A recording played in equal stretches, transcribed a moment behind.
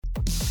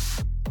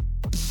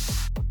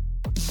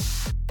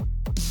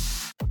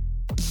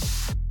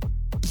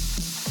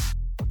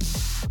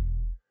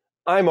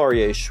I'm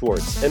Aryeh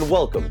Schwartz, and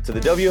welcome to the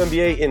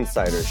WNBA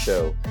Insider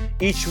Show.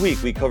 Each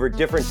week, we cover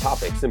different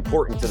topics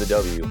important to the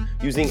W.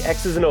 Using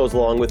X's and O's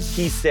along with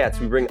key stats,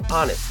 we bring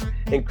honest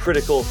and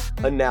critical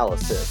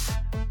analysis.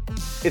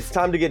 It's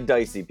time to get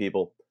dicey,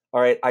 people. All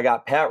right, I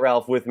got Pat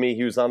Ralph with me.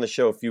 He was on the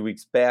show a few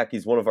weeks back.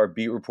 He's one of our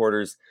beat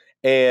reporters,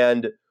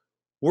 and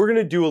we're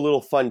going to do a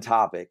little fun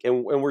topic,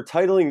 and we're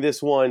titling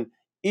this one,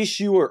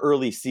 Issue or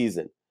Early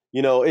Season.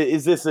 You know,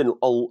 is this a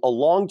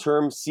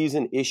long-term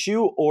season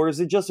issue, or is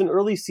it just an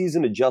early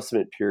season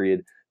adjustment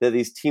period that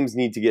these teams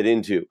need to get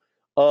into?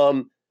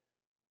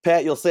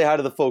 Pat, you'll say hi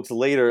to the folks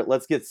later.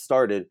 Let's get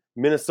started.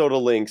 Minnesota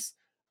Lynx.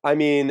 I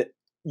mean,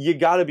 you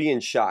got to be in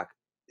shock.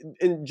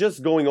 And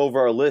just going over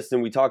our list,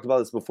 and we talked about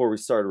this before we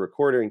started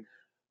recording,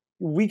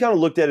 we kind of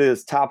looked at it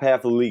as top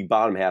half of the league,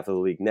 bottom half of the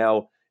league.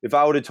 Now, if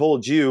I would have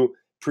told you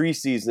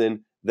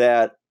preseason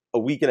that a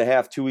week and a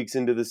half, 2 weeks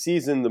into the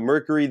season, the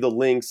Mercury, the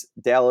Lynx,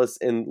 Dallas,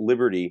 and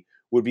Liberty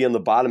would be on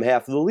the bottom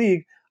half of the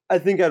league, I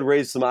think I'd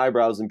raise some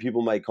eyebrows and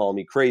people might call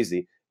me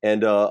crazy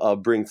and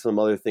bring some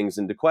other things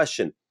into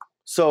question.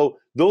 So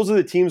those are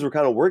the teams we're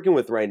kind of working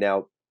with right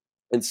now.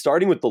 And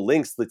starting with the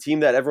Lynx, the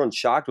team that everyone's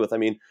shocked with, I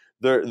mean,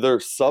 they're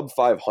sub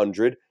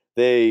 500.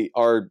 They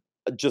are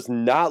just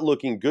not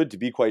looking good, to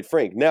be quite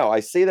frank. Now, I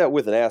say that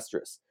with an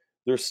asterisk.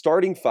 Their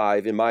starting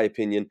five, in my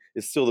opinion,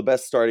 is still the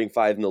best starting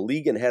five in the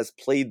league and has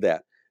played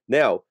that.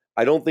 Now,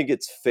 I don't think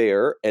it's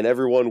fair, and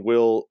everyone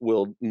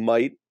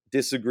might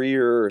disagree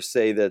or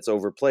say that it's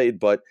overplayed,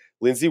 but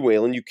Lindsay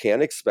Whalen, you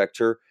can't expect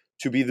her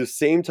to be the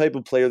same type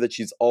of player that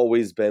she's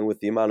always been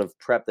with the amount of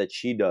prep that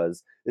she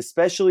does,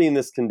 especially in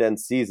this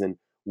condensed season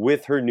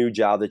with her new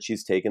job that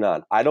she's taken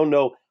on. I don't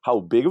know how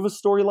big of a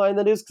storyline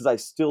that is because I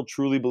still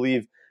truly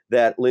believe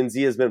that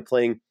Lindsay has been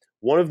playing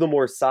one of the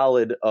more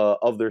solid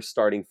of their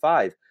starting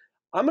five.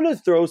 I'm going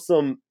to throw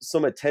some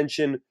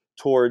attention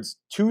towards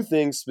two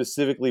things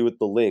specifically with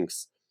the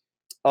Lynx.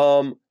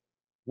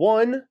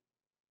 One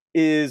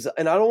is,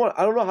 and I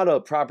don't know how to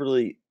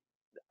properly.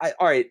 All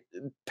right,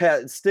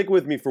 Pat, stick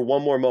with me for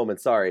one more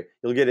moment. Sorry,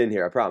 you'll get in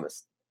here, I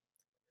promise.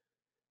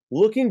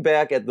 Looking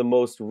back at the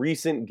most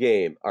recent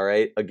game, all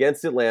right,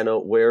 against Atlanta,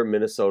 where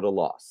Minnesota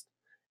lost,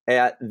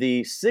 at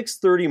the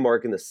 6:30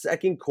 mark in the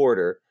second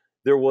quarter,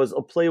 there was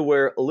a play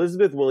where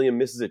Elizabeth Williams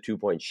misses a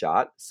 2-point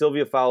shot.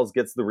 Sylvia Fowles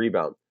gets the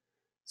rebound.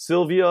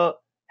 Sylvia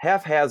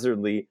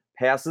haphazardly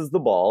passes the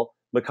ball.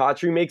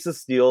 McCoughtry makes a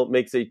steal,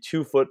 makes a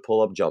 2-foot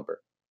pull-up jumper.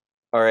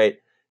 All right.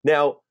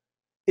 Now,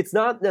 it's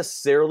not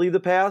necessarily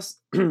the pass,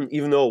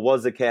 even though it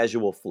was a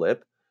casual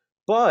flip.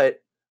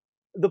 But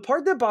the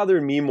part that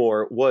bothered me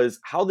more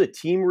was how the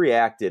team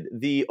reacted,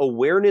 the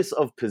awareness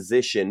of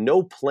position,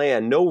 no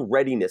plan, no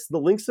readiness. The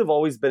Lynx have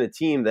always been a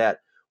team that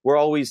we're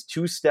always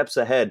 2 steps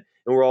ahead,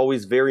 and we're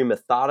always very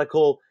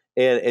methodical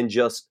and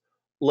just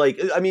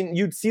like, I mean,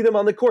 you'd see them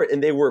on the court,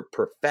 and they were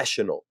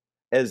professional,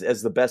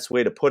 as the best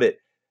way to put it.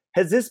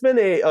 Has this been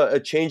a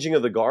changing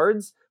of the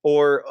guards,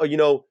 or,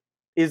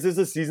 is this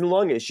a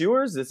season-long issue,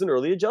 or is this an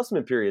early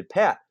adjustment period?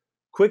 Pat,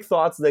 quick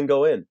thoughts, then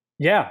go in.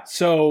 Yeah,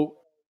 so,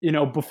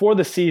 before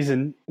the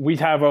season, we'd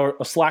have a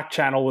Slack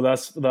channel with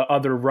us, the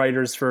other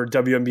writers for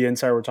WNBA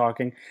Insider were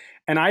talking,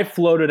 and I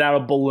floated out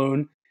a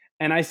balloon,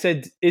 and I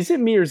said, is it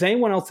me or is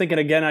anyone else thinking,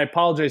 again, I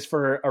apologize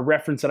for a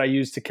reference that I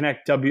used to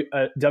connect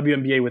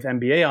WNBA with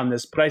NBA on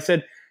this, but I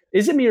said,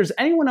 is it me or does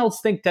anyone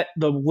else think that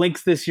the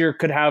Lynx this year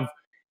could have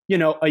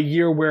a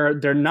year where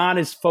they're not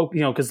as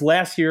focused, because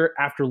last year,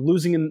 after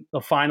losing in the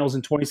finals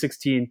in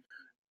 2016,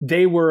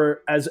 they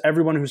were, as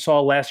everyone who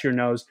saw last year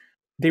knows,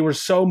 they were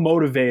so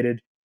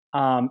motivated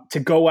to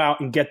go out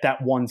and get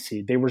that 1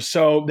 seed. They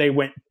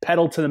went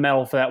pedal to the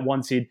metal for that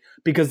 1 seed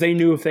because they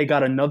knew if they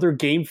got another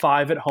game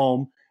 5 at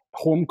home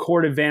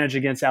court advantage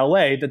against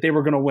LA, that they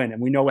were going to win.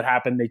 And we know what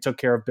happened. They took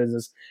care of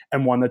business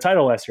and won the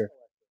title last year.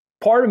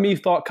 Part of me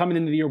thought coming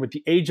into the year with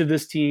the age of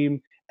this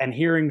team and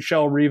hearing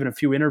Cheryl Reeve in a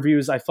few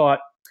interviews, I thought,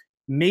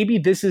 maybe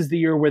this is the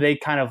year where they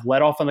kind of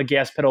let off on the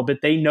gas pedal, but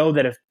they know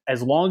that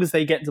as long as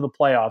they get into the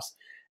playoffs,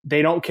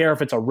 they don't care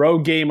if it's a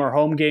road game or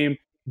home game.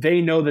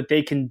 They know that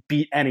they can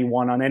beat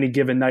anyone on any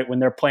given night when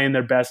they're playing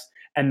their best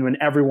and when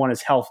everyone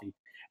is healthy.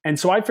 And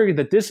so I figured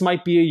that this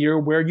might be a year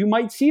where you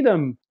might see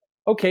them.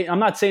 Okay, I'm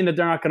not saying that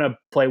they're not going to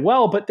play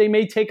well, but they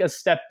may take a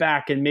step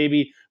back and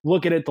maybe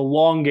look at it the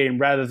long game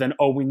rather than,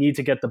 we need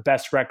to get the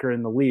best record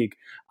in the league,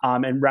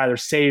 and rather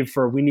save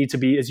for, we need to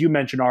be, as you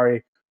mentioned,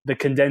 Ari, the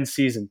condensed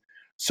season.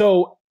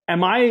 So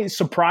am I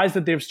surprised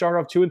that they've started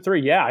off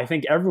 2-3? Yeah, I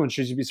think everyone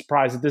should be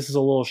surprised that this is a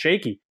little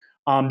shaky.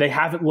 They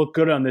haven't looked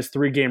good on this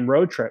 3-game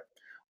road trip.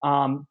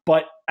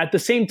 But at the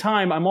same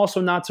time, I'm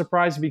also not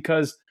surprised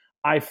because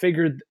I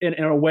figured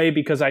in a way,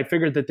 because I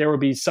figured that there would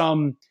be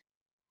some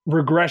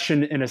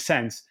regression in a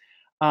sense.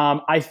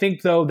 I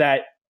think, though,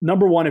 that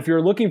number one, if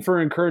you're looking for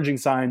an encouraging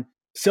sign,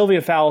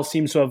 Sylvia Fowles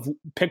seems to have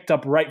picked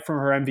up right from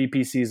her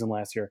MVP season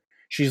last year.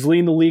 She's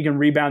leading the league in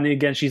rebounding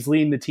again. She's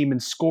leading the team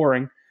in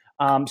scoring.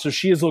 So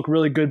she has looked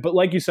really good. But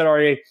like you said,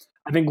 Aryeh,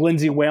 I think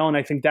Lindsay Whalen,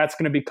 I think that's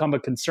going to become a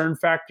concern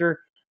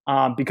factor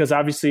because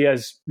obviously,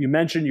 as you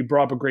mentioned, you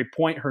brought up a great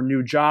point, her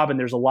new job, and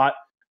there's a lot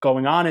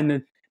going on. And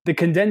then the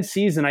condensed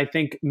season, I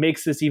think,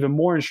 makes this even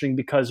more interesting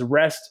because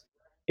rest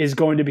is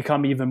going to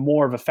become even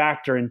more of a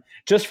factor. And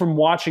just from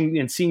watching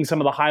and seeing some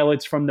of the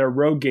highlights from their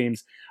road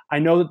games, I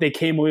know that they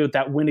came away with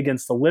that win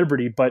against the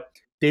Liberty, but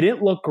they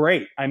didn't look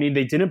great. I mean,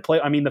 they didn't play.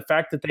 I mean, the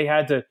fact that they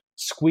had to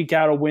squeak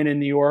out a win in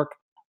New York,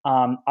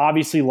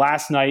 obviously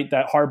last night,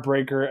 that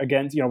heartbreaker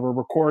against, we're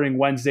recording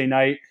Wednesday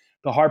night,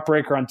 the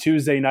heartbreaker on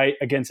Tuesday night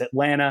against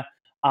Atlanta.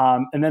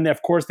 And then,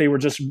 of course, they were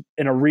just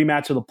in a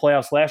rematch of the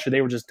playoffs last year.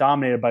 They were just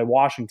dominated by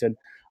Washington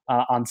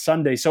on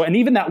Sunday. So, and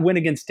even that win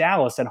against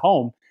Dallas at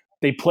home,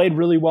 they played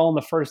really well in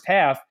the first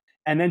half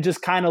and then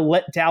just kind of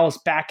let Dallas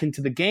back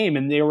into the game.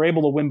 And they were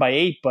able to win by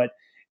 8, but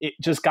it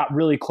just got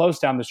really close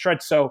down the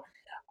stretch. So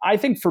I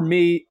think for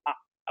me,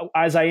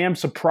 as I am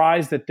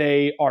surprised that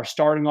they are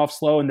starting off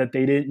slow and that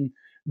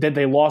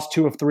they lost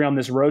 2 of 3 on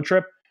this road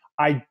trip,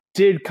 I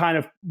did kind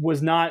of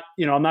was not,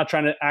 I'm not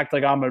trying to act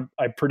like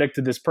I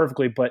predicted this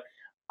perfectly, but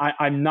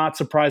I'm not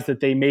surprised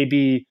that they may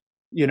be,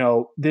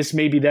 this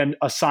may be then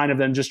a sign of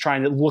them just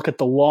trying to look at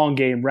the long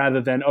game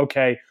rather than,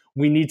 okay,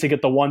 we need to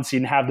get the 1 seed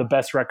and have the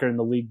best record in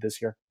the league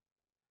this year.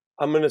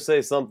 I'm going to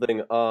say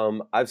something.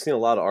 I've seen a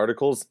lot of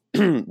articles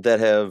that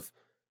have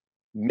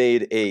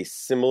made a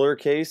similar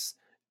case,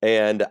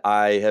 and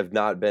I have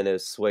not been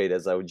as swayed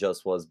as I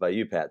just was by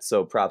you, Pat.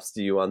 So props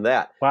to you on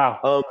that.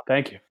 Wow.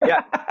 Thank you.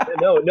 Yeah.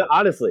 No,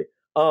 honestly.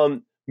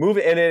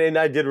 Moving, and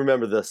I did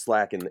remember the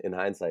slack in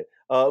hindsight.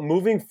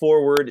 Moving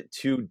forward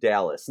to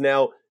Dallas.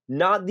 Now,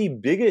 not the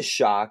biggest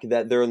shock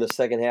that they're in the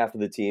second half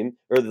of the team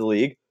or the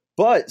league,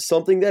 but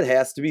something that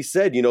has to be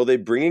said. They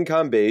bring in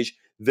Cambage.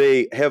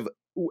 They have,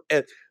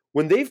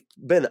 when they've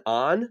been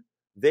on,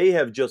 they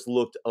have just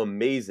looked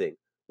amazing.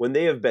 When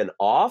they have been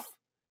off,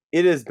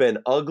 it has been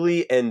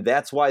ugly, and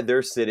that's why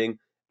they're sitting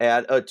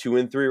at a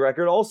 2-3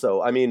 record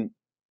also. I mean,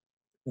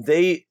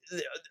 they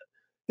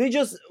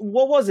just,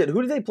 what was it?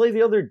 Who did they play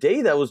the other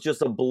day that was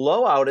just a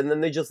blowout, and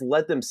then they just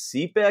let them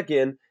seep back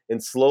in,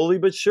 and slowly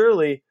but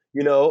surely,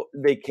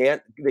 they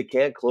can't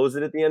close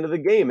it at the end of the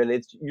game,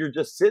 and you're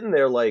just sitting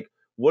there like,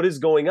 what is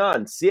going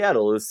on?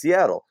 Seattle is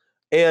Seattle.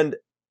 And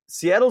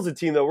Seattle's a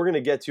team that we're going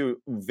to get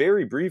to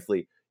very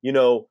briefly.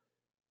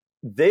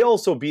 They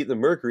also beat the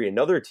Mercury,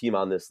 another team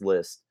on this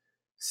list.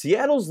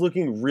 Seattle's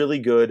looking really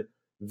good.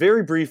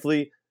 Very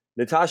briefly,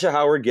 Natasha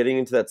Howard getting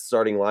into that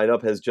starting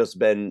lineup has just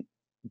been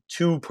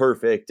too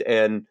perfect.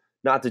 And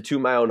not to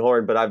toot my own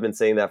horn, but I've been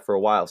saying that for a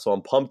while. So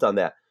I'm pumped on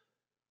that.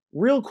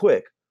 Real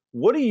quick,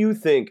 what do you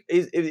think?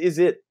 Is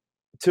it,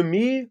 to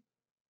me,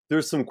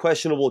 there's some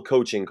questionable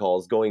coaching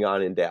calls going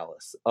on in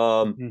Dallas.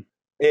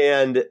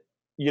 And,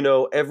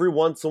 every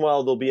once in a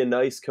while, there'll be a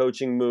nice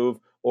coaching move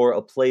or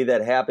a play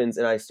that happens.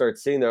 And I start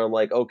sitting there, I'm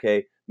like,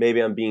 okay, maybe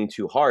I'm being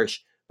too harsh.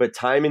 But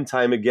time and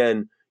time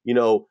again,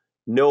 no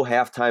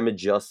halftime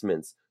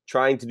adjustments,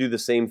 trying to do the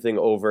same thing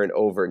over and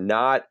over,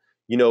 not,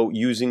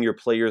 using your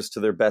players to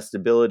their best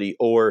ability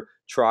or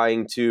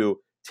trying to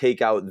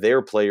take out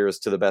their players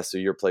to the best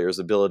of your players'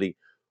 ability.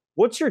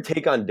 What's your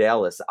take on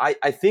Dallas? I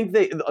think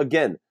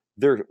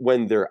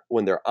when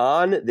they're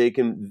on, they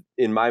can,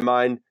 in my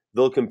mind,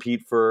 they'll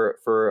compete for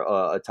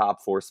a top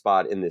 4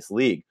 spot in this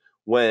league.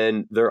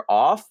 When they're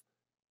off,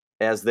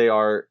 as they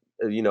are,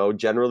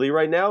 generally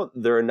right now,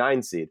 they're a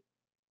 9 seed.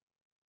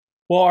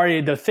 Well,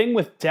 Ari, the thing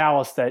with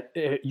Dallas that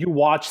you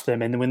watch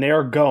them, and when they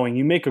are going,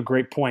 you make a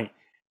great point.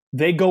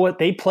 They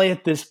play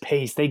at this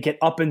pace. They get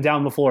up and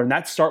down the floor, and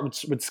that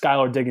starts with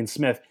Skylar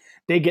Diggins-Smith.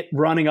 They get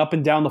running up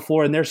and down the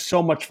floor, and they're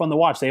so much fun to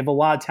watch. They have a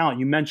lot of talent.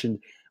 You mentioned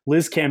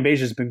Liz Cambage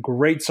has been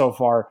great so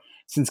far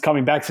since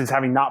coming back, since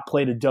having not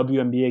played a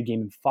WNBA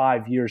game in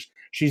 5 years.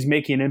 She's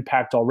making an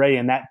impact already,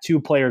 and that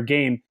 2-player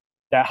game,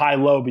 that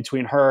high-low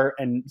between her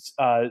and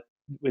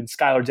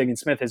Skylar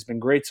Diggins-Smith has been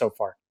great so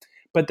far.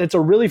 But that's a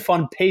really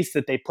fun pace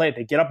that they play.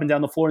 They get up and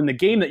down the floor. In the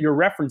game that you're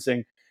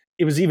referencing,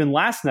 it was even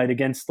last night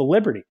against the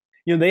Liberty.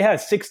 They had a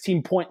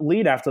 16-point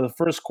lead after the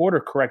first quarter.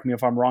 Correct me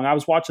if I'm wrong. I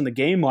was watching the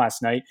game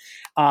last night.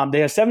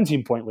 They had a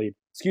 17-point lead.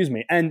 Excuse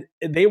me. And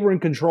they were in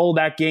control of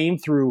that game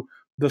through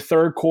the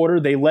third quarter.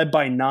 They led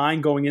by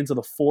 9 going into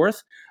the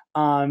fourth.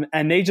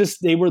 And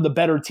they were the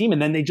better team. And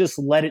then they just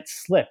let it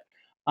slip.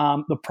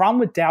 The problem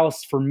with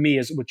Dallas for me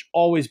is, which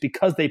always,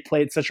 because they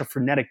play at such a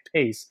frenetic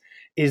pace,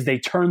 is they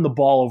turn the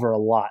ball over a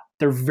lot.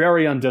 They're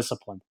very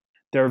undisciplined.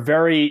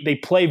 They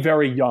play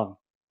very young.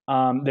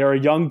 They're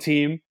a young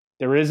team.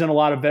 There isn't a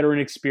lot of veteran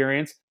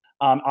experience.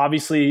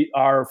 Obviously,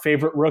 our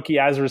favorite rookie,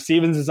 Azra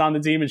Stevens, is on the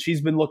team, and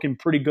she's been looking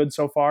pretty good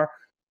so far,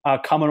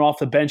 coming off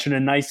the bench in a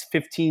nice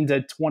 15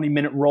 to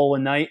 20-minute role a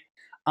night.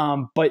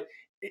 But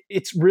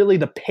it's really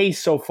the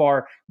pace so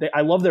far.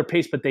 I love their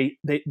pace, but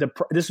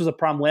this was a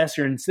problem last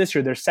year, and this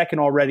year they're second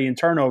already in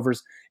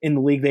turnovers in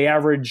the league. They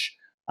average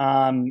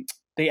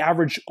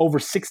over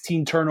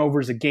 16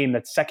 turnovers a game.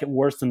 That's second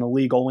worst in the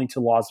league, only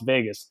to Las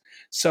Vegas.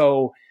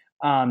 So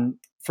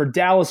for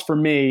Dallas, for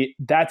me,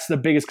 that's the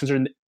biggest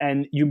concern.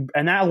 And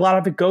that, a lot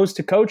of it goes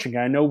to coaching.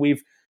 I know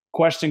we've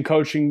questioned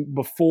coaching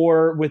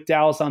before with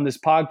Dallas on this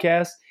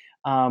podcast,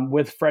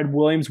 with Fred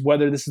Williams,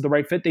 whether this is the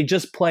right fit. They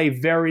just play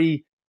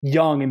very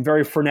young and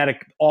very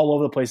frenetic all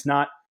over the place,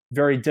 not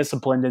very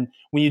disciplined. And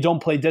when you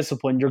don't play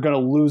disciplined, you're going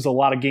to lose a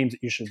lot of games that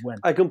you should win.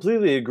 I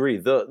completely agree.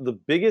 The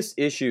biggest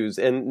issues,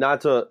 and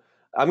not to,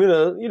 I'm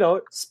going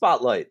to,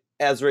 spotlight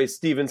Azrae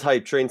Stevens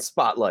hype train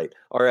spotlight.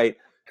 All right.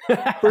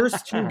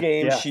 First two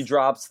games, Yes. she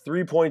drops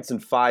 3 points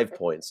and 5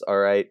 points. All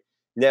right.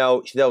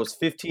 Now, that was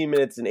 15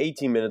 minutes and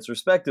 18 minutes,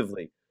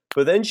 respectively.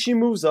 But then she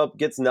moves up,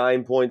 gets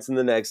 9 points in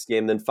the next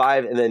game, then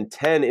 5, and then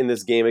 10 in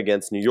this game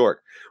against New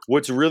York.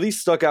 What's really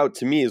stuck out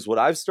to me is what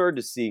I've started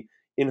to see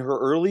in her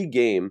early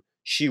game,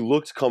 she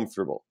looked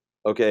comfortable.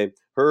 Okay.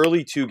 Her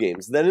early 2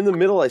 games. Then in the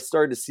middle, I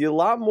started to see a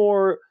lot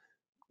more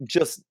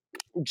just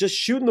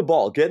shooting the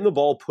ball, getting the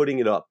ball, putting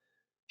it up.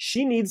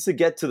 She needs to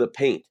get to the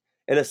paint.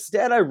 And a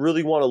stat I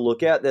really want to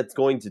look at that's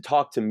going to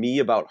talk to me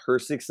about her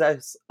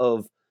success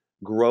of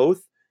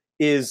growth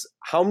is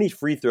how many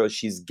free throws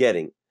she's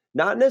getting.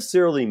 Not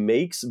necessarily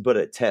makes, but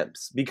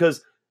attempts.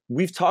 Because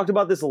we've talked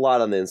about this a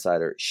lot on the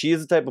Insider. She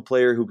is the type of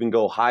player who can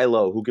go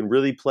high-low, who can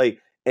really play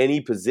any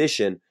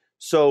position.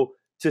 So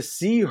to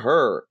see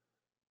her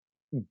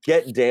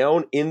get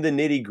down in the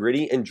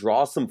nitty-gritty and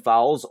draw some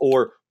fouls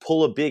or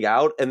pull a big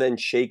out and then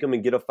shake them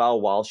and get a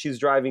foul while she's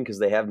driving because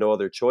they have no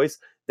other choice,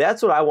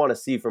 that's what I want to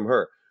see from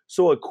her.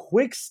 So a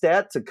quick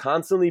stat to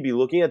constantly be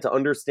looking at to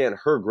understand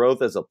her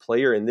growth as a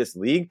player in this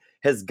league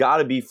has got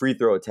to be free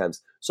throw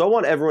attempts. So I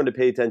want everyone to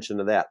pay attention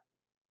to that.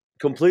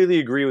 Completely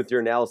agree with your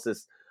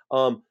analysis.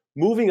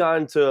 Moving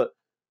on to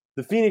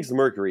the Phoenix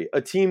Mercury, a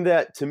team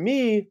that, to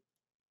me,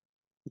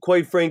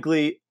 quite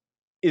frankly,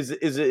 is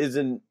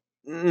an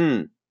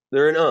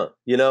they're an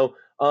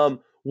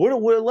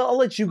I'll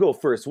let you go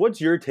first.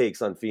 What's your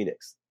takes on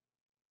Phoenix?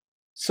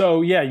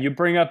 So, yeah, you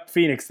bring up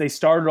Phoenix. They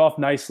started off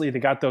nicely. They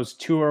got those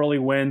 2 early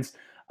wins,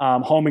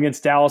 home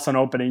against Dallas on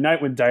opening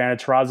night when Diana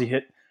Taurasi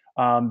hit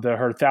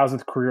her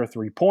 1,000th career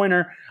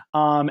three-pointer.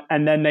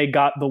 And then they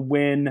got the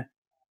win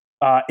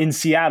in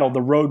Seattle,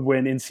 the road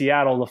win in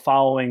Seattle the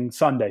following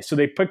Sunday. So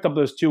they picked up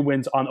those 2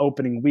 wins on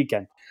opening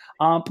weekend.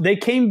 They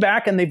came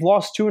back and they've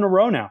lost 2 in a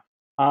row now.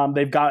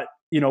 They've got,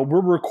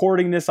 we're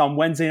recording this on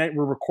Wednesday night.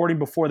 We're recording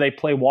before they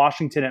play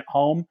Washington at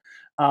home.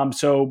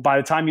 So by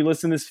the time you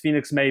listen to this,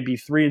 Phoenix may be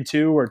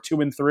 3-2 or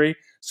 2-3.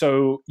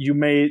 So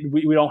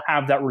we don't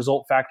have that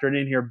result factored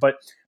in here, but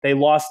they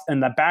lost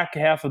in the back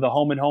half of the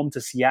home and home to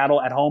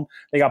Seattle at home.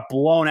 They got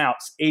blown out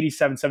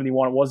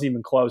 87-71. It wasn't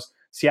even close.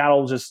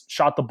 Seattle just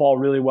shot the ball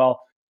really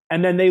well.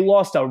 And then they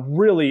lost a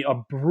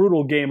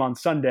brutal game on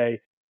Sunday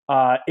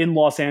in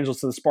Los Angeles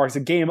to the Sparks. A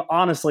game,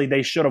 honestly,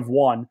 they should have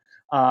won.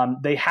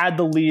 They had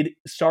the lead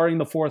starting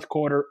the fourth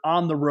quarter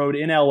on the road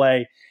in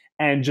LA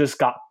and just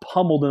got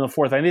pummeled in the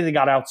fourth. I think they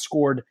got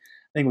outscored.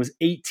 I think it was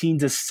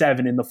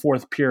 18-7 in the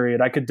fourth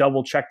period. I could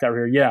double check that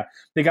here. Yeah,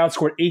 they got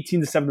outscored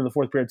 18-7 in the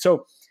fourth period.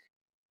 So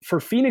for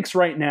Phoenix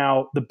right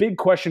now, the big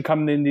question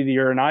coming into the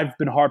year, and I've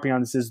been harping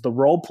on this, is the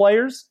role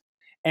players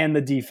and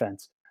the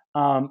defense.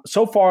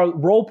 So far,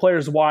 role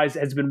players wise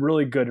has been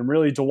really good, and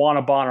really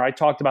DeWanna Bonner. I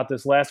talked about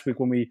this last week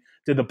when we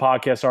did the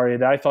podcast already,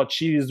 that I thought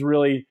she is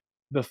really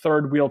the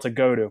third wheel to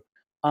go to.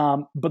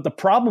 But the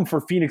problem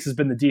for Phoenix has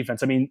been the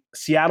defense. I mean,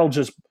 Seattle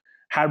just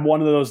had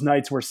one of those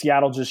nights where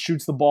Seattle just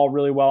shoots the ball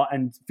really well,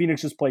 and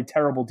Phoenix just played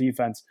terrible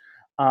defense.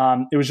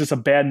 It was just a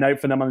bad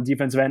night for them on the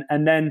defensive end.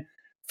 And then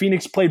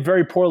Phoenix played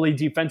very poorly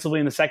defensively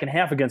in the second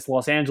half against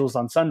Los Angeles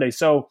on Sunday.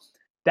 So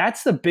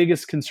that's the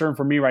biggest concern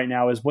for me right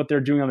now, is what they're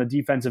doing on the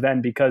defensive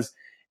end, because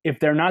if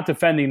they're not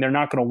defending, they're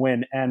not going to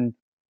win. And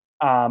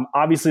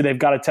obviously, they've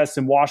got a test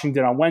in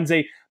Washington on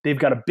Wednesday. They've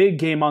got a big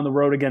game on the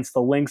road against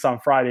the Lynx on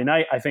Friday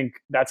night. I think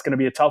that's going to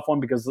be a tough one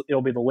because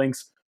it'll be the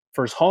Lynx'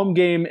 first home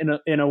game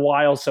in a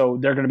while, so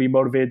they're going to be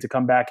motivated to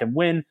come back and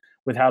win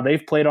with how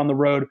they've played on the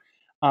road.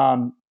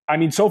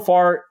 So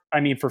far,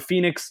 for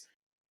Phoenix,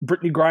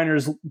 Brittany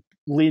Griner's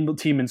leading the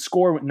team in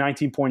score with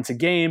 19 points a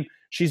game.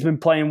 She's been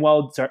playing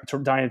well.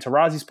 Diana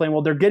Taurasi's playing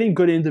well. They're getting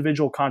good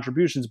individual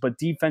contributions, but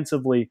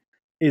defensively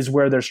is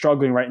where they're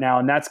struggling right now,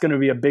 and that's going to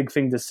be a big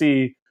thing to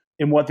see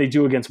in what they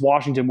do against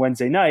Washington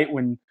Wednesday night,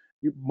 when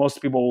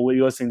most people will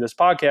be listening to this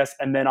podcast,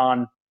 and then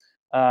on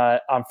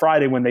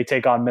Friday when they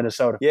take on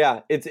Minnesota. Yeah,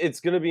 it's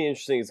going to be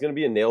interesting. It's going to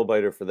be a nail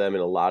biter for them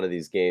in a lot of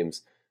these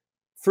games.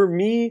 For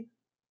me,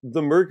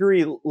 the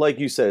Mercury, like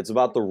you said, it's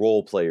about the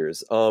role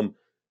players.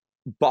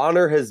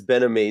 Bonner has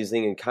been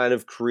amazing and kind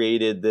of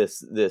created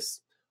this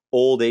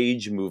old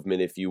age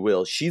movement, if you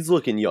will. She's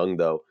looking young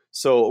though,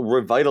 so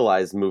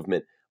revitalized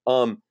movement.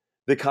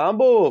 The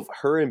combo of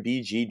her and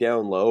BG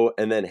down low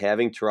and then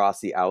having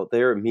Taurasi out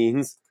there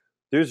means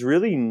there's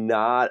really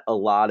not a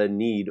lot of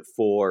need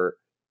for,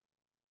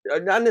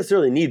 not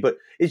necessarily need, but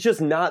it's just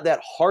not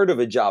that hard of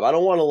a job. I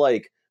don't want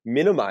to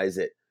minimize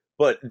it,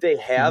 but they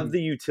have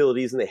the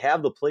utilities and they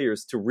have the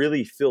players to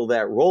really fill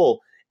that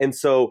role. And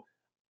so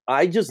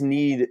I just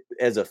need,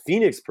 as a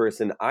Phoenix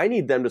person, I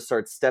need them to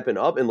start stepping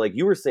up and, like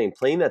you were saying,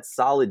 playing that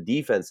solid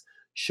defense,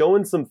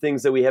 showing some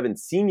things that we haven't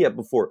seen yet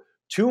before.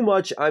 Too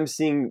much I'm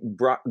seeing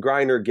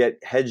Griner get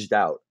hedged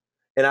out.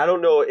 And I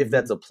don't know if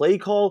that's a play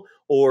call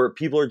or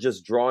people are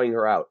just drawing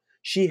her out.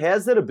 She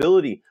has that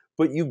ability,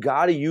 but you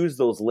got to use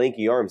those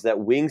lanky arms, that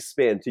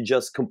wingspan, to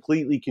just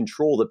completely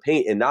control the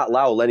paint and not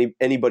allow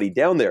anybody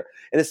down there.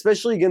 And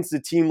especially against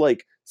a team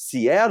like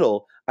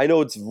Seattle, I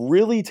know it's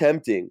really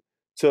tempting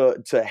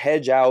to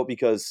hedge out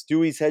because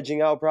Stewie's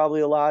hedging out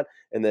probably a lot,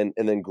 and then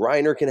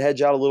Griner can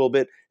hedge out a little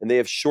bit, and they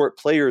have short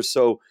players,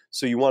 so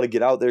you want to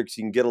get out there because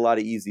you can get a lot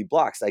of easy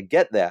blocks. I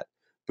get that,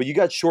 but you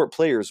got short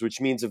players, which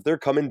means if they're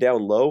coming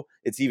down low,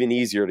 it's even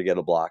easier to get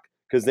a block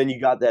because then you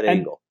got that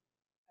angle.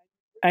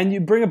 And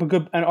you bring up a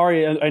good, and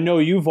Ari, I know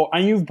you've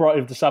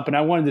brought this up, and I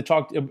wanted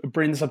to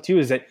bring this up to you,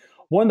 is that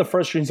one of the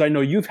frustrations I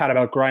know you've had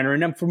about Griner,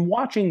 and then from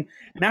watching,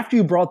 and after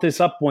you brought this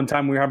up one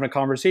time we were having a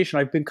conversation,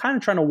 I've been kind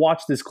of trying to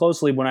watch this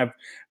closely when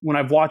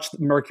I've watched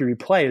Mercury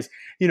play,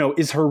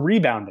 is her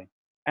rebounding.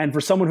 And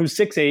for someone who's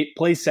 6'8",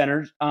 plays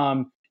center,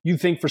 you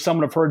think for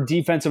someone of her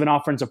defensive and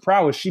offensive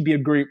prowess, she'd be a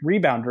great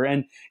rebounder.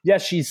 And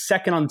yes, she's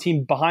second on the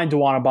team behind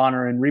DeWanna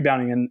Bonner in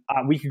rebounding,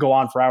 and we could go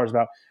on for hours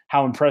about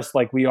how impressed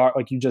we are,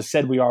 like you just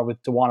said, we are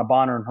with DeWanna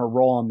Bonner and her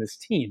role on this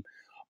team.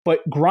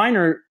 But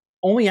Griner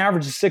only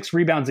averages 6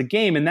 rebounds a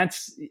game, and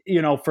that's,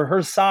 for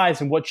her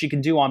size and what she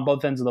can do on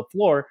both ends of the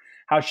floor,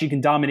 how she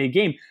can dominate a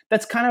game,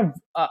 that's kind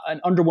of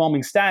an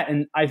underwhelming stat.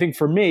 And I think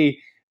for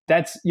me,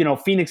 that's,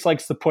 Phoenix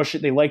likes to push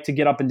it. They like to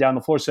get up and down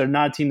the floor, so they're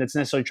not a team that's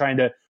necessarily trying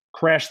to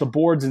crash the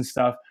boards and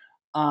stuff.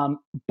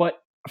 But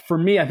for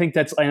me, I think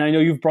that's, and I know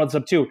you've brought this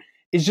up too,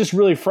 is just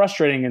really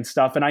frustrating and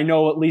stuff. And I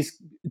know, at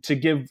least to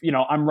give,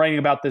 I'm writing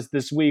about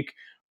this week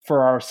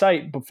for our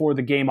site before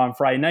the game on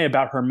Friday night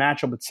about her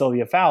matchup with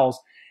Sylvia Fowles.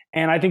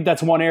 And I think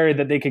that's one area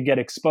that they could get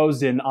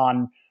exposed in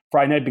on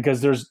Friday night, because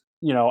there's,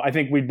 I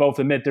think we'd both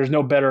admit there's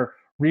no better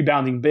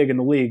rebounding big in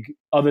the league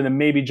other than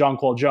maybe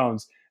Jonquel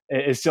Jones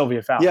is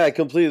Sylvia Fowles. Yeah, I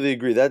completely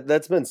agree.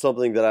 That's been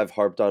something that I've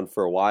harped on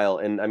for a while.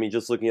 And I mean,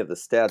 just looking at the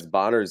stats,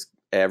 Bonner's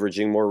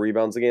averaging more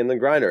rebounds a game than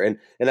Griner.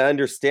 And I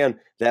understand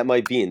that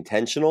might be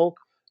intentional,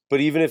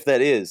 but even if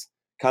that is,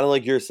 kind of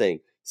like you're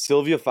saying,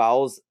 Sylvia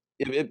Fowles,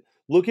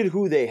 look at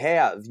who they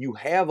have. You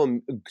have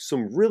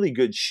some really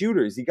good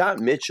shooters. You got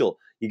Mitchell.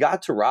 You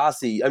got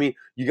Taurasi. I mean,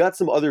 you got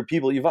some other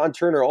people. Yvonne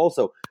Turner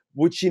also.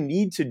 What you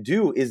need to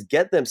do is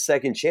get them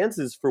second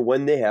chances for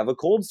when they have a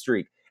cold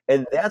streak.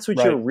 And that's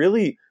what you're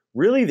really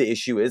the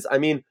issue is. I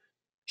mean,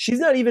 she's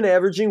not even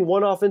averaging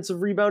 1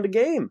 offensive rebound a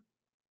game.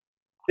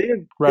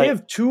 They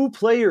have 2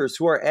 players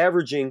who are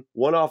averaging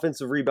 1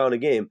 offensive rebound a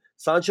game,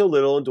 Sancho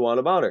Little and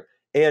DeWanna Bonner.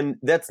 And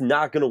that's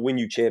not going to win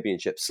you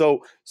championships.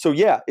 So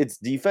yeah, it's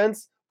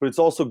defense, but it's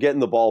also getting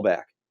the ball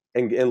back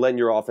and letting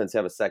your offense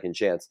have a second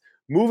chance.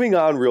 Moving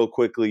on real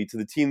quickly to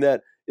the team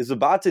that is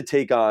about to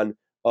take on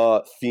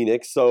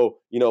Phoenix. So,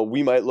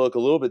 we might look a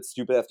little bit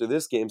stupid after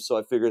this game. So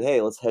I figured,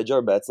 hey, let's hedge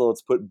our bets and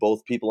let's put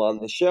both people on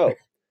the show.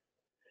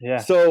 Yeah.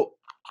 So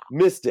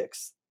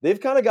Mystics, they've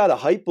kind of got a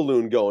hype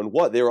balloon going.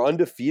 What? They were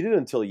undefeated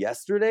until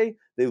yesterday.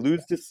 They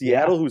lose to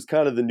Seattle, who's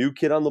kind of the new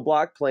kid on the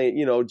block,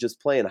 playing,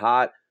 just playing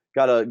hot.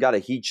 Got to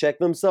heat check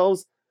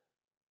themselves.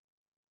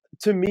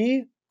 To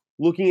me,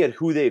 looking at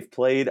who they've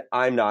played,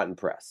 I'm not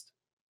impressed.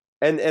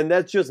 And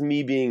that's just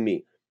me being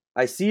me.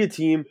 I see a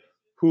team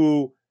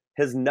who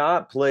has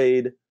not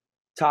played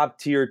top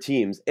tier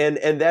teams. And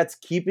that's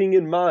keeping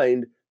in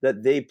mind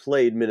that they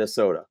played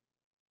Minnesota.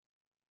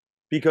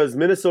 Because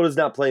Minnesota's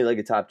not playing like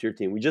a top tier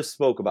team. We just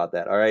spoke about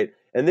that, all right?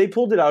 And they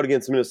pulled it out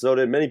against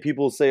Minnesota. And many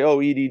people say,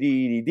 oh,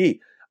 EDD.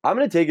 I'm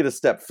going to take it a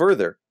step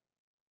further.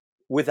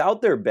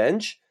 Without their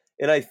bench,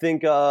 and I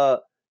think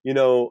Coach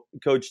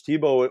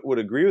Thibault would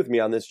agree with me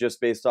on this just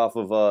based off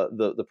of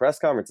the press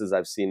conferences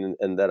I've seen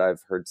and that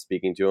I've heard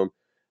speaking to him,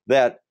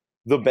 that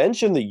the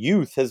bench and the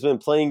youth has been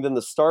playing than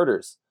the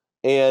starters.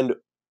 And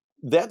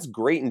that's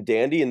great and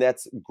dandy, and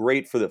that's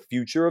great for the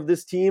future of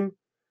this team.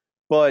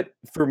 But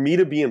for me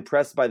to be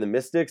impressed by the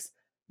Mystics,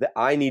 that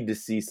I need to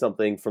see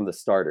something from the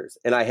starters.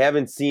 And I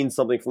haven't seen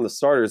something from the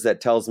starters that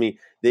tells me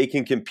they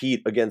can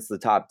compete against the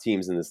top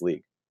teams in this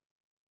league.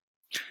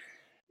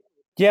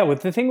 Yeah,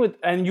 with the thing with,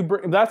 and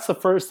that's the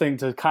first thing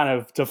to kind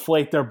of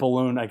deflate their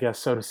balloon, I guess,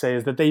 so to say,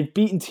 is that they've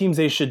beaten teams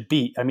they should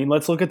beat. I mean,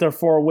 let's look at their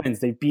 4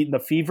 wins. They've beaten the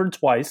Fever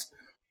twice,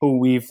 who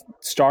we've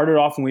started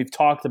off and we've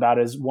talked about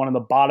as one of the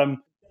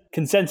bottom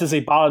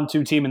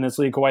 2 team in this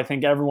league, who I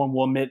think everyone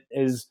will admit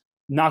is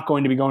not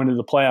going to be going to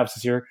the playoffs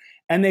this year.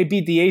 And they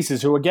beat the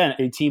Aces, who, again,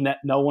 a team that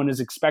no one is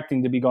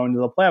expecting to be going to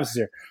the playoffs this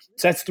year.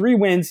 So that's 3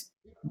 wins,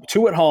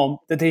 2 at home,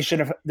 that they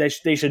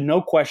should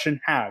no question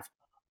have.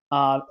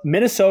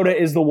 Minnesota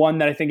is the one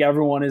that I think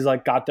everyone is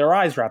got their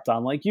eyes wrapped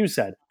on, like you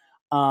said.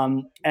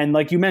 And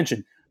like you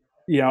mentioned,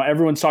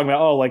 everyone's talking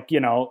about,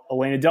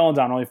 Elena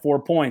Delandon, only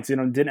 4 points,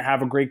 didn't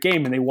have a great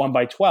game and they won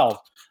by 12.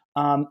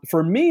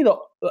 For me,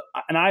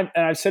 and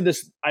I've said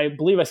this, I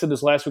believe I said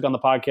this last week on the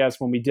podcast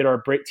when we did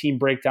our team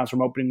breakdowns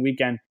from opening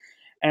weekend.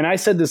 And I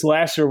said this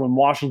last year when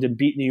Washington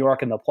beat New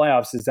York in the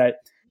playoffs, is that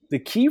the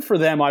key for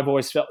them, I've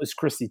always felt, is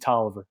Kristi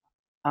Tolliver.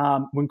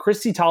 When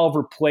Kristi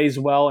Tolliver plays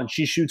well and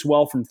she shoots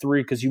well from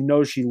 3, because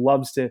she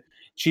loves to,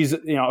 she's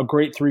a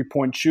great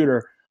 3-point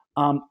shooter.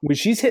 When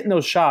she's hitting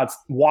those shots,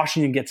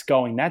 Washington gets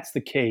going. That's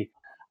the key.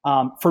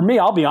 For me,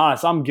 I'll be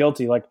honest, I'm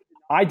guilty.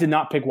 I did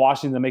not pick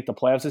Washington to make the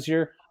playoffs this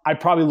year. I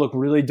probably look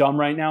really dumb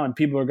right now, and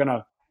people are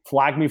gonna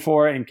flag me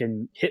for it and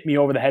can hit me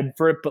over the head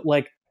for it. But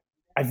like,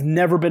 I've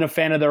never been a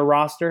fan of their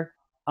roster.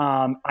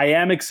 I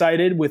am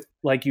excited with,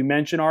 like you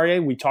mentioned,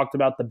 Arya. We talked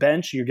about the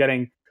bench. You get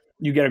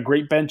a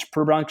great bench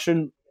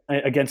production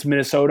against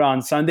Minnesota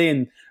on Sunday,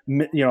 and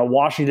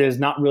Washington has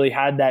not really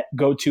had that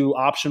go-to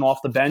option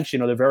off the bench.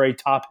 They're very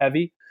top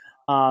heavy,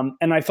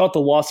 and I thought the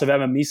loss of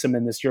Evan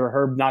Mieseman this year,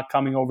 Herb not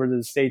coming over to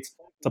the States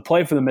to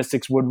play for the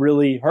Mystics, would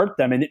really hurt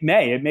them, and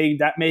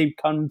that may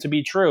come to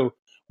be true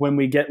when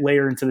we get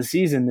later into the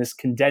season, this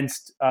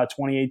condensed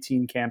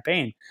 2018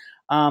 campaign.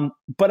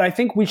 But I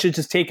think we should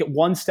just take it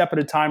one step at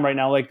a time right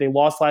now. Like, they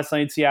lost last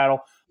night in Seattle.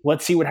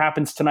 Let's see what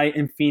happens tonight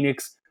in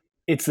Phoenix.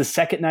 It's the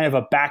second night of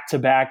a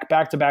back-to-back.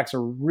 Back-to-backs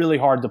are really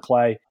hard to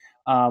play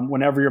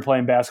whenever you're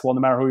playing basketball,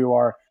 no matter who you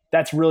are.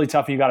 That's really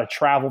tough. You got to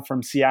travel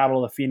from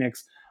Seattle to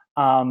Phoenix.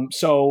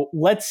 So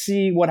let's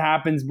see what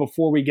happens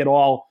before we get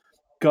all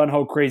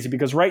gun-ho crazy.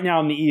 Because right now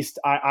in the East,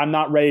 I'm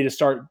not ready to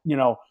start,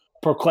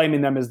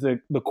 proclaiming them as the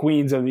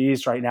queens of the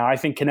East right now. I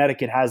think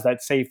Connecticut has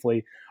that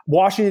safely.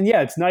 Washington,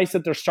 yeah, it's nice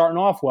that they're starting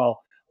off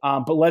well.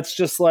 But let's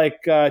just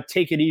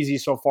take it easy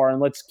so far,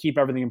 and let's keep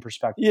everything in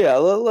perspective. Yeah,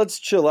 let's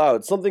chill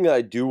out. Something that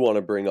I do want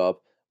to bring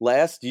up,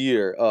 last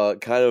year,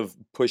 kind of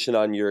pushing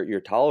on your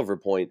Tolliver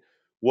point,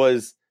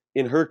 was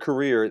in her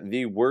career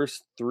the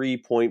worst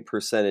 3-point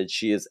percentage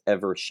she has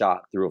ever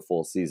shot through a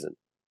full season.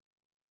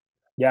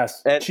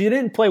 Yes, and she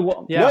didn't play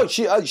well. Yeah. No,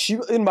 she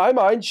in my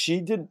mind, she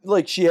did,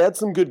 she had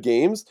some good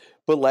games,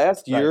 but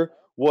last year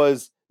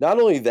was not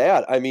only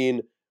that. I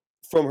mean,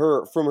 from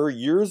her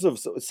years of,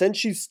 since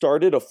she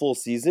started a full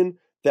season,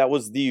 that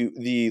was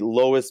the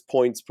lowest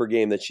points per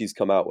game that she's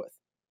come out with.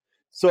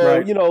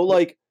 So,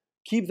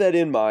 keep that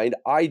in mind.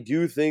 I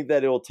do think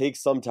that it will take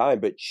some time,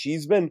 but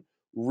she's been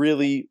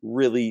really,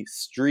 really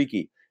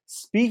streaky.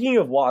 Speaking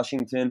of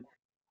Washington,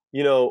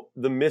 the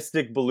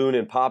Mystic balloon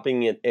and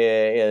popping it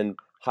and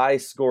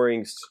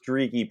high-scoring,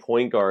 streaky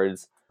point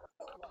guards.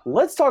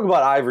 Let's talk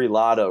about Ivory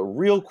Latta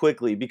real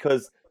quickly,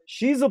 because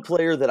she's a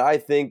player that I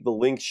think the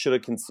Lynx should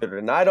have considered.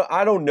 And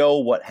I don't know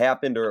what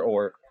happened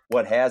or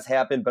what has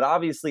happened, but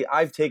obviously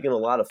I've taken a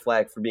lot of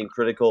flack for being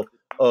critical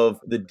of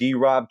the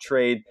D-Rob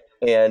trade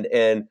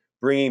and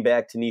bringing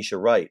back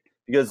Tanisha Wright.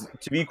 Because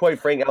to be quite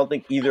frank, I don't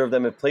think either of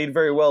them have played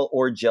very well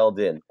or gelled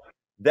in.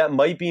 That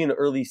might be an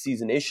early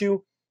season issue,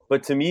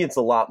 but to me, it's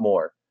a lot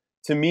more.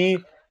 To me,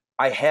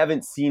 I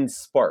haven't seen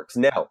sparks.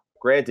 Now,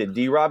 granted,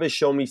 D-Rob has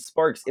shown me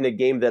sparks in a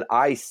game that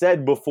I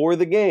said before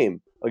the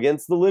game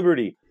against the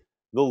Liberty.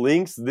 The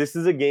Lynx, this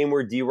is a game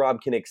where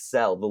D-Rob can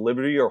excel. The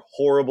Liberty are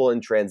horrible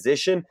in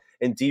transition,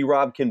 and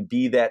D-Rob can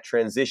be that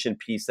transition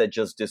piece that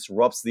just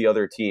disrupts the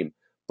other team.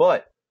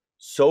 But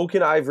so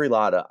can Ivory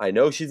Latta. I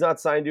know she's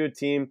not signed to a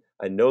team.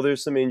 I know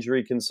there's some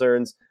injury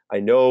concerns. I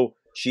know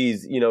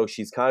she's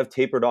kind of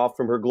tapered off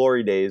from her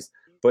glory days.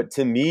 But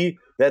to me,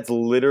 that's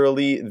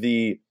literally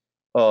the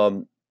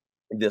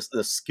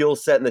skill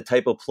set and the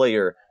type of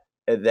player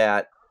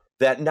that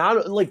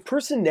not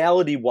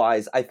personality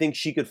wise, I think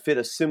she could fit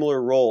a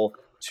similar role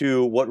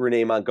to what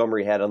Renee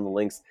Montgomery had on the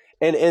Lynx,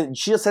 and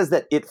she just has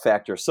that it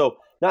factor. So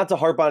not to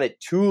harp on it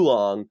too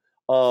long,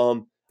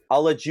 I'll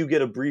let you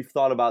get a brief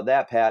thought about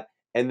that, Pat,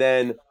 and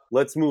then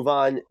let's move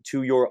on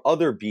to your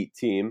other beat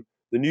team,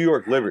 the New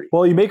York Liberty.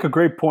 Well, you make a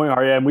great point,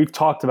 Arya, and we've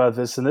talked about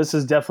this, and this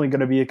is definitely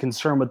going to be a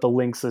concern with the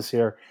Lynx this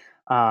year.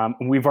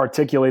 We've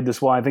articulated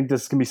this well. I think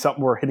this is going to be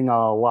something we're hitting on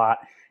a lot,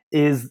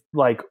 is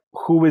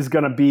who is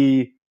going to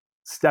be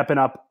stepping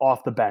up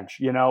off the bench?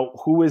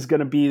 Who is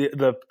going to be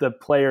the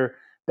player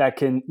that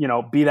can,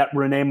 be that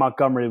Renee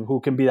Montgomery, who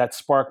can be that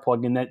spark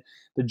plug, and that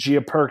the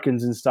Gia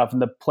Perkins and stuff,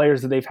 and the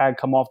players that they've had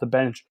come off the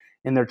bench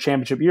in their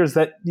championship years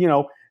that,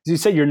 as you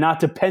said, you're not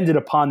dependent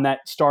upon that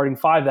starting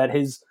five that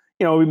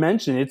we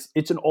mentioned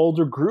it's an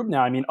older group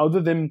now. I mean,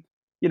 other than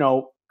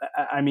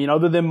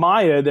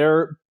Maya,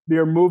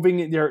 they're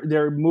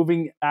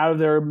moving out of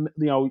their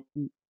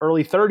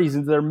early 30s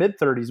into their mid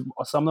 30s.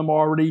 Some of them are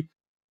already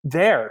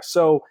there.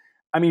 So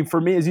I mean,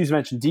 for me, as you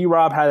mentioned,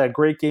 D-Rob had a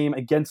great game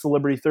against the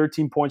Liberty,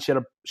 13 points.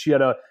 She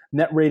had a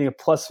net rating of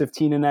plus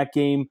 15 in that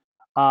game,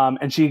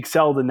 and she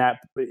excelled in that.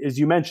 As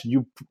you mentioned,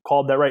 you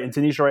called that right. And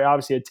Tanisha Wright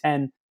obviously had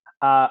 10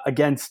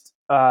 against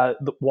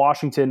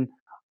Washington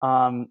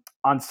on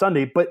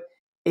Sunday, but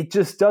it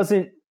just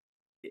doesn't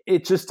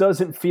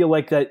feel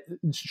like that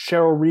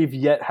Cheryl Reeve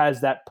yet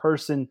has that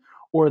person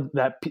or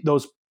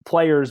those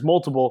players,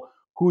 multiple,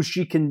 who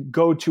she can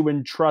go to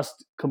and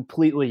trust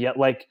completely yet.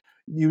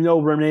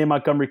 Renee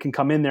Montgomery can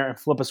come in there and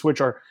flip a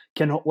switch, or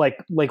can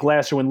like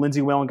last year when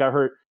Lindsay Whalen got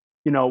hurt.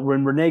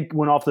 When Renee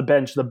went off the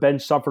bench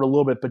suffered a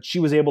little bit, but she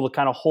was able to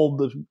kind of hold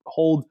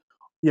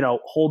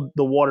the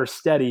water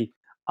steady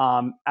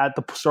at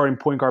the starting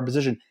point guard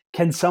position.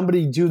 Can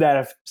somebody do that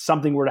if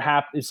something were to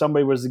happen? If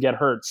somebody was to get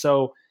hurt?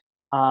 So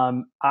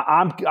I'm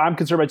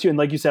concerned about too. And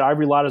like you said,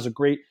 Ivory Latta is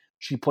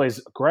she plays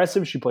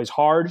aggressive. She plays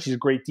hard. She's a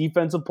great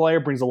defensive player,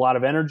 brings a lot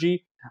of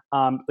energy.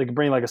 They can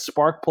bring a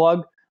spark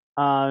plug.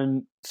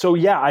 So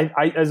yeah,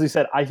 I as I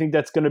said, I think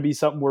that's going to be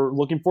something we're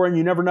looking for, and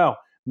you never know.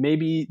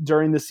 Maybe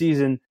during the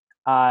season,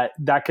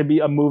 that could be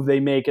a move they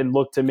make and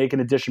look to make an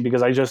addition,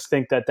 because I just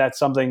think that that's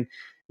something,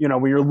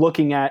 when you're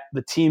looking at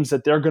the teams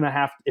that they're going to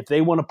have, if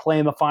they want to play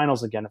in the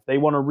finals again, if they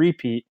want to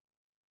repeat,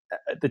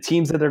 the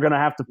teams that they're going to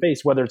have to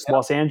face, whether it's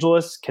Los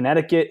Angeles,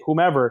 Connecticut,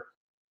 whomever,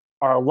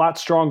 are a lot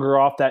stronger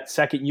off that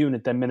second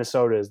unit than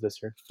Minnesota is this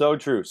year. So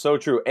true, so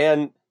true.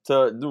 And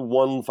to do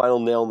one final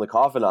nail in the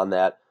coffin on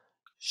that,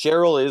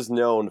 Cheryl is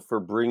known for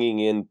bringing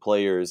in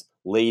players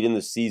late in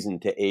the season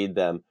to aid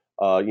them.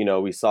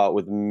 We saw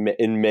it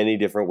in many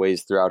different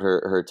ways throughout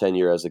her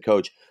tenure as a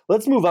coach.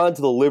 Let's move on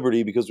to the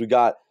Liberty, because we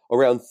got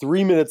around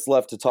 3 minutes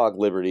left to talk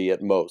Liberty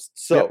at most.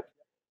 So,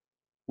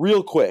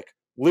 Real quick,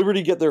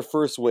 Liberty get their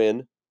first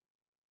win.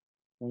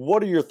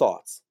 What are your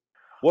thoughts?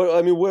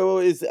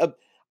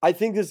 I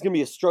think this is going to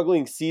be a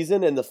struggling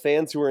season, and the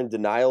fans who are in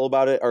denial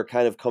about it are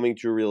kind of coming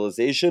to a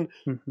realization.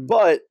 Mm-hmm.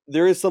 But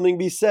there is something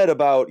to be said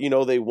about,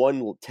 they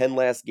won 10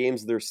 last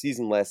games of their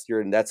season last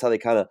year, and that's how they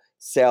kind of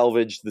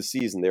salvaged the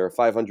season. They were a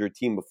 500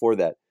 team before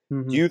that.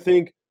 Mm-hmm. Do you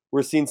think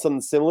we're seeing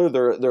something similar?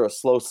 They're a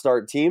slow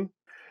start team?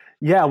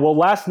 Yeah, well,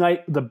 last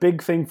night, the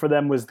big thing for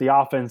them was the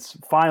offense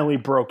finally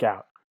broke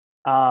out.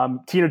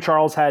 Tina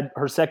Charles had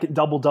her second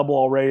double-double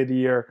already of the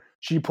year.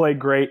 She played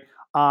great.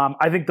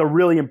 I think the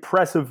really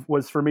impressive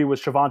was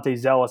Shavonte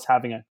Zealous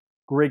having a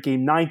great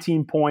game.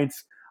 19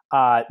 points,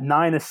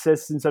 9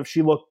 assists and stuff.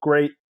 She looked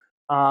great.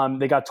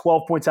 They got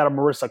 12 points out of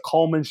Marissa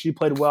Coleman. She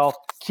played well.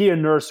 Kia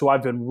Nurse, who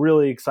I've been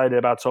really excited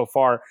about so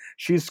far,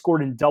 she's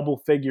scored in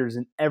double figures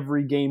in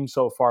every game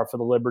so far for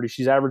the Liberty.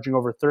 She's averaging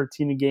over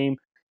 13 a game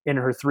in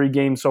her 3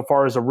 games so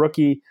far as a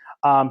rookie.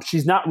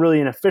 She's not really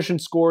an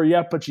efficient scorer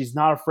yet, but she's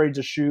not afraid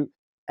to shoot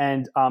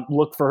and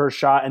look for her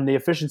shot, and the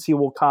efficiency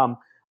will come.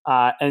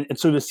 And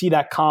so to see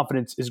that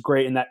confidence is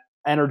great, and that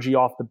energy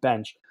off the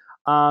bench.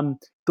 The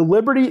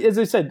Liberty, as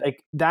I said,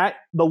 I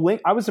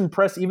was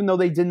impressed, even though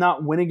they did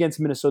not win against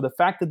Minnesota. The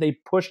fact that they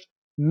pushed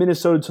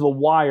Minnesota to the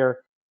wire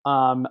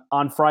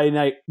on Friday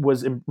night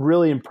was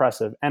really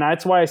impressive. And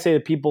that's why I say to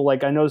people,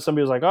 I know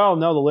somebody was like, oh,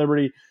 no, the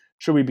Liberty,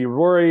 should we be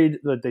worried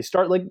that they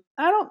start?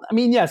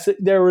 Yes,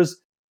 there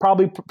was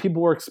probably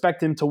people were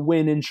expecting to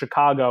win in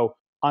Chicago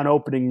on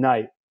opening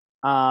night.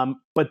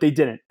 But they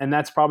didn't. And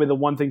that's probably the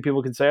one thing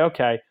people can say,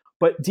 okay.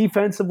 But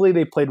defensively,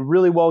 they played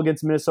really well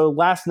against Minnesota.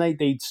 Last night,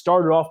 they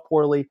started off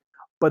poorly,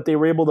 but they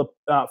were able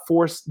to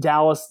force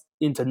Dallas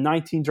into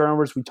 19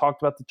 turnovers. We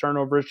talked about the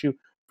turnover issue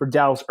for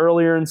Dallas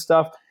earlier and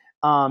stuff.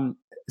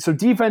 So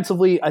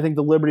defensively, I think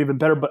the Liberty have been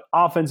better, but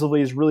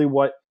offensively is really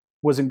what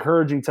was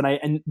encouraging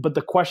tonight. But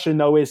the question,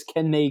 though, is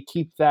can they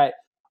keep that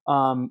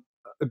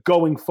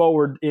going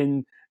forward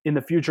in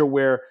the future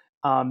where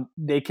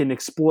they can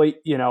exploit,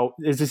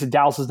 as I said,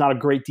 Dallas is not a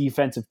great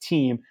defensive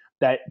team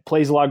that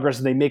plays a lot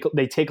aggressive.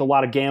 They take a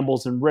lot of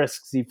gambles and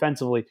risks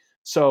defensively.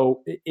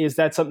 So is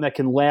that something that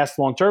can last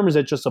long term? Is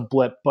it just a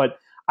blip? But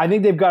I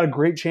think they've got a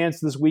great chance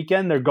this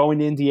weekend. They're going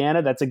to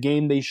Indiana. That's a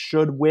game they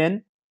should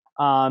win.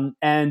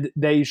 And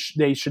they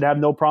should have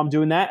no problem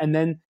doing that. And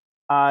then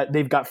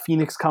they've got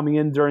Phoenix coming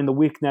in during the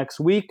week next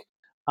week.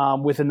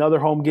 With another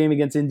home game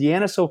against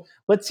Indiana. So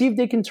let's see if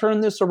they can turn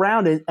this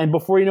around. And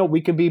before you know it,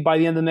 we could be by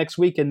the end of next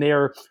week and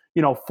they're,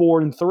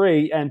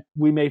 4-3, and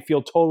we may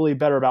feel totally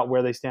better about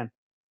where they stand.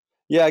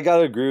 Yeah, I got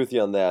to agree with you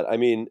on that. I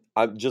mean,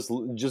 I'm just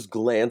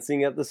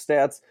glancing at the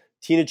stats.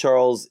 Tina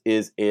Charles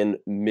is in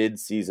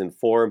mid-season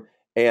form,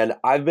 and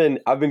I've been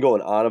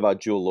going on about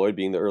Jewell Loyd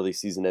being the early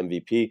season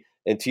MVP,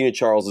 and Tina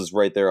Charles is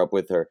right there up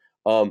with her.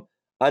 On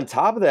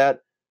top of that,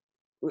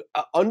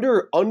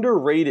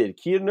 underrated.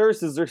 Kia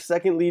Nurse is their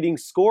second leading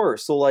scorer.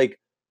 So,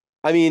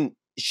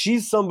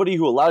 she's somebody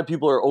who a lot of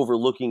people are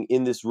overlooking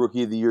in this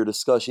Rookie of the Year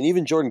discussion.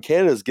 Even Jordan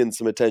Canada's getting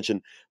some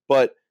attention.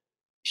 But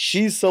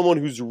she's someone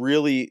who's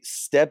really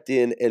stepped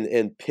in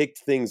and picked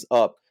things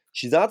up.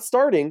 She's not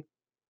starting,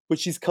 but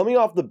she's coming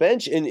off the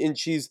bench and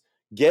she's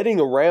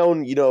getting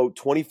around,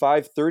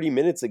 25, 30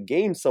 minutes a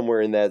game somewhere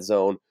in that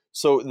zone.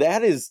 So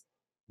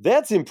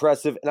that's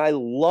impressive. And I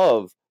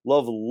love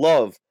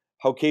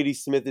how Katie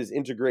Smith is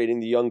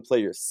integrating the young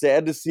players.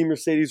 Sad to see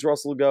Mercedes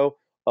Russell go.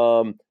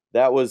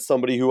 That was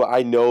somebody who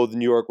I know the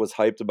New York was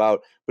hyped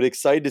about, but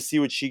excited to see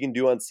what she can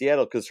do on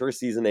Seattle because her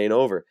season ain't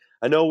over.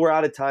 I know we're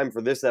out of time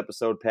for this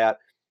episode, Pat,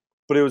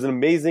 but it was an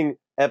amazing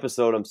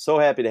episode. I'm so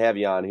happy to have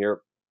you on here.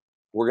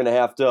 We're going to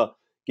have to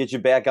get you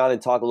back on and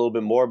talk a little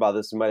bit more about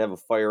this. We might have a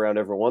fire round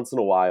every once in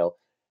a while.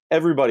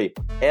 Everybody,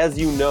 as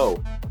you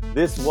know,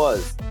 this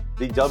was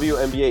the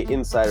WNBA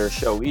Insider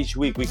Show. Each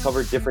week we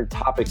cover different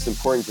topics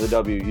important to the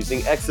W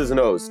using X's and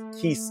O's,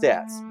 key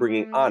stats,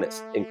 bringing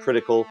honest and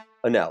critical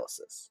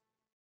analysis.